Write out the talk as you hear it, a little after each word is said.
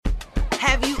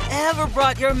Have you ever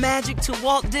brought your magic to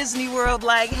Walt Disney World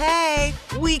like, hey,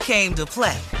 we came to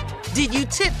play? Did you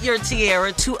tip your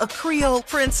tiara to a Creole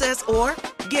princess or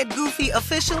get goofy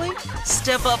officially?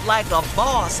 Step up like a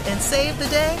boss and save the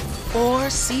day? Or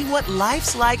see what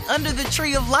life's like under the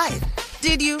tree of life?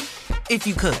 Did you? If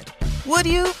you could. Would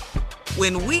you?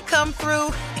 When we come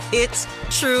through, it's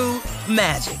true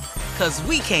magic. 'Cause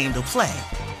we came to play.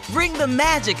 Bring the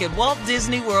magic at Walt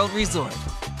Disney World Resort.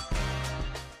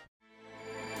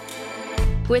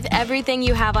 With everything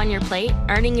you have on your plate,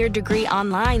 earning your degree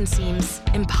online seems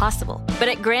impossible. But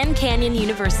at Grand Canyon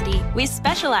University, we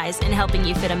specialize in helping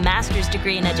you fit a master's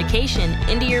degree in education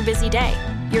into your busy day.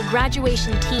 Your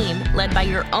graduation team, led by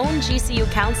your own GCU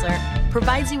counselor,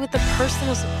 provides you with the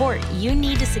personal support you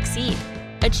need to succeed.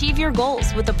 Achieve your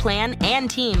goals with a plan and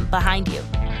team behind you.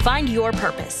 Find your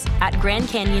purpose at Grand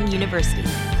Canyon University.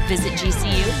 Visit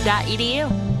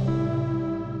gcu.edu.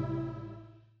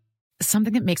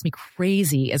 Something that makes me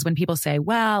crazy is when people say,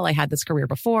 well, I had this career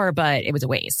before, but it was a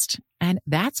waste. And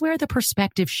that's where the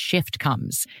perspective shift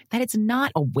comes, that it's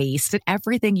not a waste, that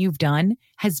everything you've done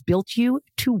has built you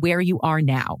to where you are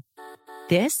now.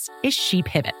 This is She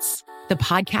Pivots, the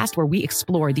podcast where we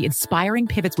explore the inspiring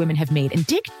pivots women have made and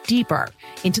dig deeper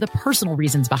into the personal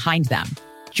reasons behind them.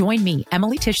 Join me,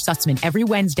 Emily Tish Sussman, every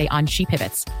Wednesday on She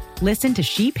Pivots. Listen to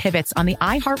She Pivots on the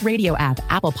iHeartRadio app,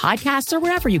 Apple Podcasts, or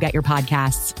wherever you get your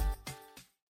podcasts.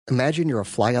 Imagine you're a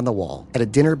fly on the wall at a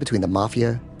dinner between the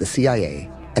mafia, the CIA,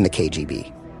 and the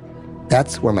KGB.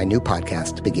 That's where my new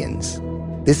podcast begins.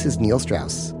 This is Neil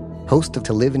Strauss, host of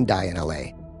To Live and Die in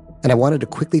LA, and I wanted to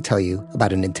quickly tell you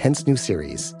about an intense new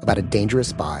series about a dangerous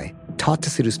spy taught to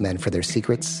seduce men for their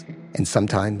secrets and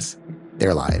sometimes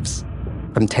their lives.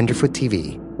 From Tenderfoot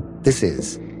TV, this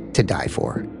is To Die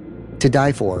For. To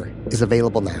Die For is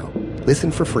available now.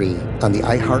 Listen for free on the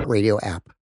iHeartRadio app,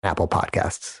 Apple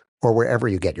Podcasts, or wherever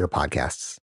you get your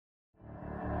podcasts.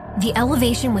 The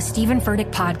Elevation with Stephen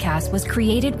Furtick podcast was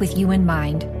created with you in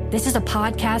mind. This is a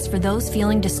podcast for those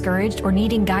feeling discouraged or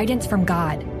needing guidance from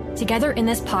God. Together in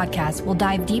this podcast, we'll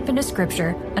dive deep into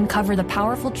Scripture, uncover the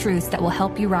powerful truths that will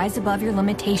help you rise above your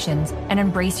limitations and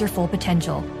embrace your full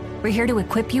potential. We're here to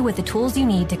equip you with the tools you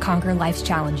need to conquer life's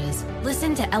challenges.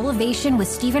 Listen to Elevation with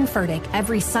Stephen Furtick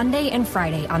every Sunday and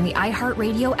Friday on the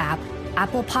iHeartRadio app,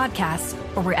 Apple Podcasts,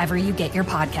 or wherever you get your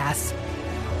podcasts.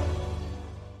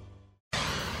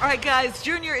 All right, guys,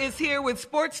 Junior is here with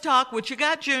Sports Talk. What you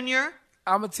got, Junior?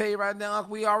 I'm going to tell you right now,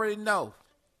 we already know.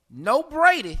 No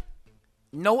Brady,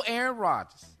 no Aaron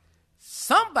Rodgers.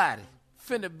 Somebody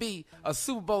finna be a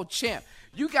Super Bowl champ.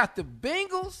 You got the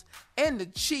Bengals and the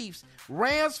Chiefs,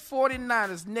 Rams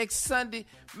 49ers next Sunday.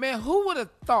 Man, who would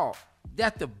have thought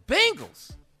that the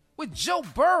Bengals with Joe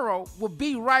Burrow would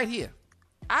be right here?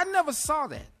 I never saw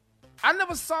that. I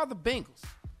never saw the Bengals.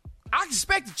 I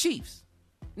expect the Chiefs.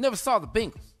 Never saw the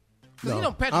Bengals.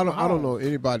 No, I don't know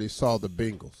anybody saw the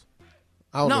Bengals.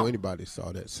 I don't know anybody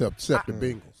saw that except the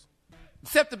Bengals.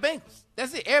 Except the Bengals.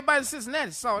 That's it. Everybody in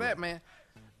Cincinnati saw that, man.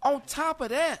 On top of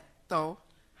that, though,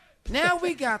 now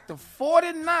we got the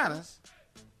 49ers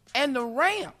and the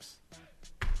Rams.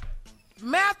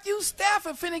 Matthew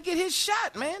Stafford finna get his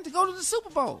shot, man, to go to the Super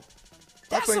Bowl.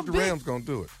 I think the Rams going to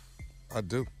do it. I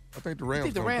do. I think the Rams.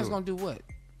 You think the Rams going to do what?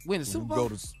 Win the Super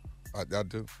Bowl? I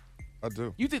do. I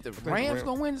do. You think the Rams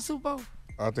going to win the Super Bowl?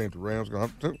 I think the Rams going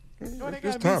to. Well, they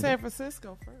got to be San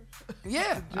Francisco first.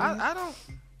 Yeah, I don't.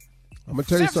 I'm going to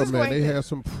tell you something, man. They had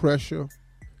some pressure.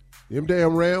 Them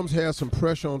damn Rams had some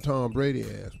pressure on Tom Brady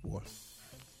ass, boy.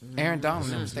 Aaron Donald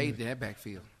never stayed in that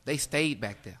backfield. They stayed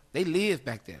back there. They lived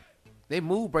back there. They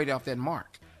moved Brady off that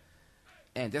mark.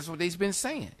 And that's what they've been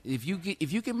saying. If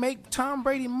you can make Tom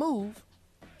Brady move,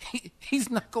 he's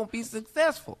not going to be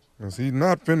successful. Because he's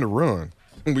not finna run.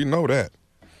 We know that.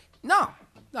 No,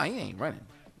 he ain't running.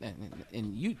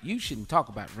 And you shouldn't talk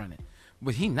about running.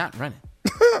 But he not running.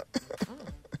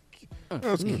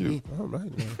 That's cute. All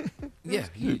right, man. Yeah,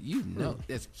 you know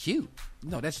that's cute.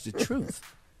 No, that's the truth.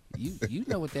 You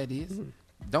know what that is.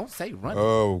 Don't say running.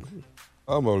 Oh,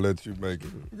 I'm going to let you make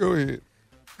it. Go ahead.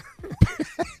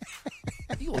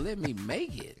 You gonna let me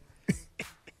make it?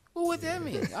 Well, what that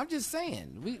mean? I'm just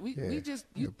saying. We just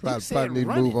you probably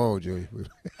need to move on, Joey.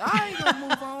 I ain't gonna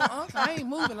move on, Uncle. I ain't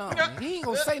moving on. He ain't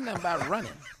gonna say nothing about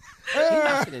running. He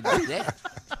not gonna do that.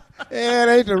 Yeah, it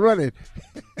ain't the running.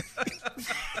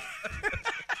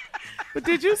 But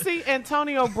did you see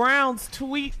Antonio Brown's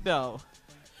tweet though?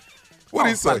 What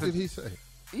did he say?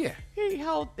 Yeah, he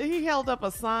held up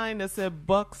a sign that said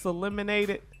 "Bucks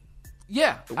eliminated."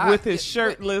 Yeah, with his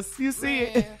shirtless. You see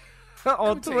it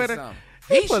on Twitter.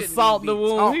 He put salt in the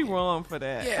wound. He wrong for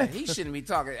that. Yeah, he shouldn't be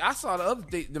talking. I saw the other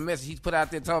the message he put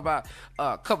out there talking about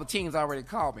a couple teams already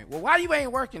called me. Well, why you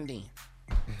ain't working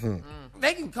then?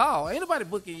 They can call. Ain't nobody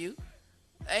booking you.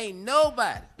 Ain't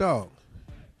nobody. Dog,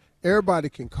 everybody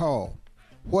can call.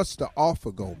 What's the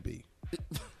offer going to be?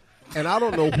 And I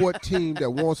don't know what team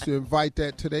that wants to invite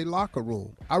that to their locker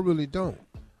room. I really don't.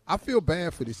 I feel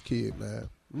bad for this kid, man.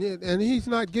 And he's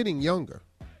not getting younger.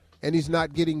 And he's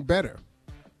not getting better.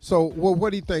 So,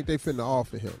 what do you think they finna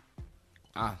offer him?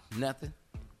 Nothing.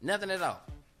 Nothing at all.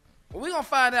 Well, we're going to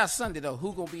find out Sunday, though,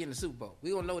 who's going to be in the Super Bowl.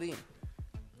 We're going to know then.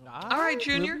 All right,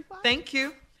 Junior. Thank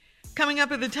you. Coming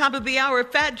up at the top of the hour,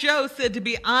 Fat Joe said to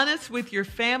be honest with your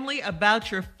family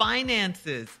about your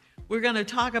finances. We're going to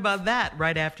talk about that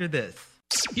right after this.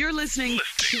 You're listening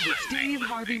to the Steve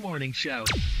Harvey Morning Show.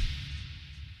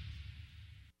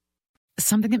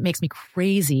 Something that makes me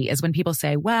crazy is when people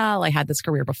say, well, I had this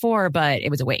career before, but it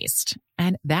was a waste.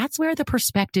 And that's where the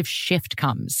perspective shift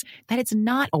comes, that it's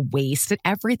not a waste, that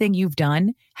everything you've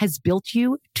done has built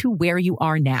you to where you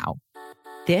are now.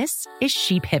 This is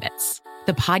She Pivots,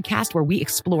 the podcast where we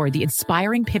explore the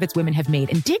inspiring pivots women have made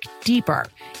and dig deeper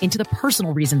into the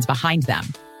personal reasons behind them.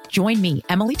 Join me,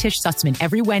 Emily Tish Sussman,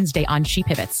 every Wednesday on She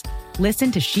Pivots.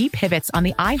 Listen to She Pivots on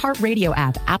the iHeartRadio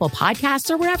app, Apple Podcasts,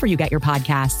 or wherever you get your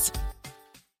podcasts.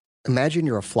 Imagine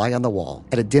you're a fly on the wall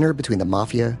at a dinner between the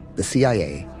mafia, the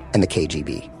CIA, and the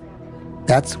KGB.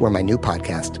 That's where my new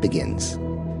podcast begins.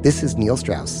 This is Neil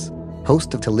Strauss,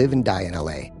 host of To Live and Die in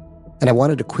LA. And I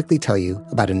wanted to quickly tell you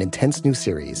about an intense new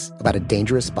series about a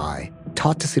dangerous spy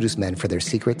taught to seduce men for their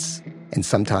secrets and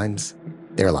sometimes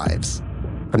their lives.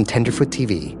 From Tenderfoot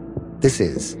TV, this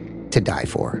is To Die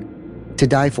For. To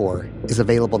Die For is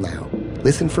available now.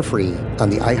 Listen for free on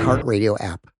the iHeartRadio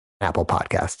app, Apple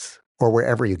Podcasts, or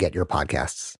wherever you get your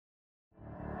podcasts.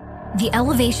 The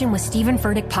Elevation with Stephen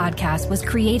Furtick podcast was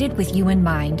created with you in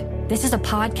mind. This is a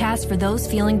podcast for those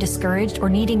feeling discouraged or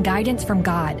needing guidance from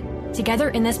God. Together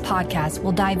in this podcast,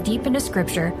 we'll dive deep into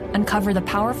Scripture, uncover the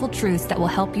powerful truths that will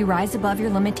help you rise above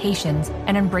your limitations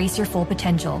and embrace your full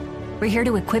potential. We're here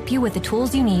to equip you with the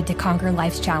tools you need to conquer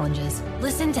life's challenges.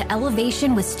 Listen to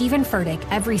Elevation with Stephen Furtick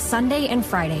every Sunday and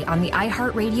Friday on the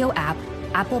iHeartRadio app,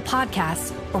 Apple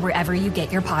Podcasts, or wherever you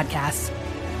get your podcasts.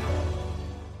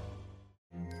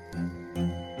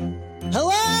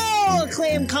 Hello,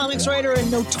 acclaimed comics writer and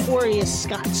notorious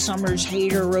Scott Summers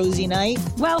hater, Rosie Knight.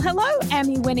 Well, hello,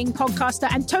 Emmy-winning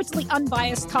podcaster and totally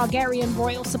unbiased Targaryen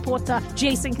royal supporter,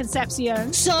 Jason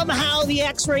Concepcion. Somehow the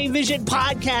X-Ray Vision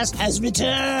podcast has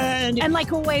returned. And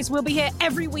like always, we'll be here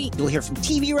every week. You'll hear from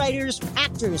TV writers,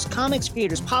 actors, comics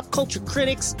creators, pop culture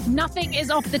critics. Nothing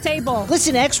is off the table.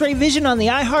 Listen to X-Ray Vision on the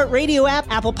iHeartRadio app,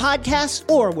 Apple Podcasts,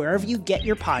 or wherever you get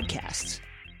your podcasts.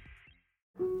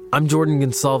 I'm Jordan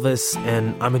Gonsalves,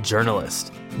 and I'm a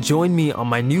journalist. Join me on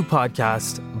my new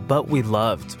podcast, But We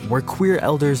Loved, where queer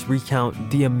elders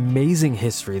recount the amazing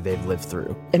history they've lived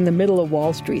through. In the middle of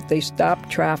Wall Street, they stopped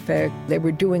traffic. They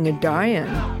were doing a die-in.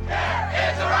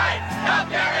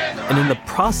 And in the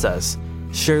process,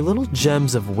 share little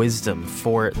gems of wisdom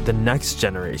for the next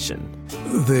generation.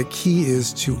 The key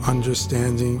is to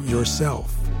understanding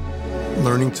yourself,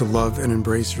 learning to love and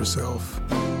embrace yourself.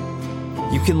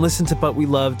 You can listen to But We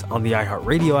Loved on the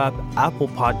iHeartRadio app, Apple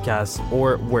Podcasts,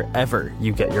 or wherever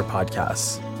you get your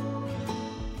podcasts.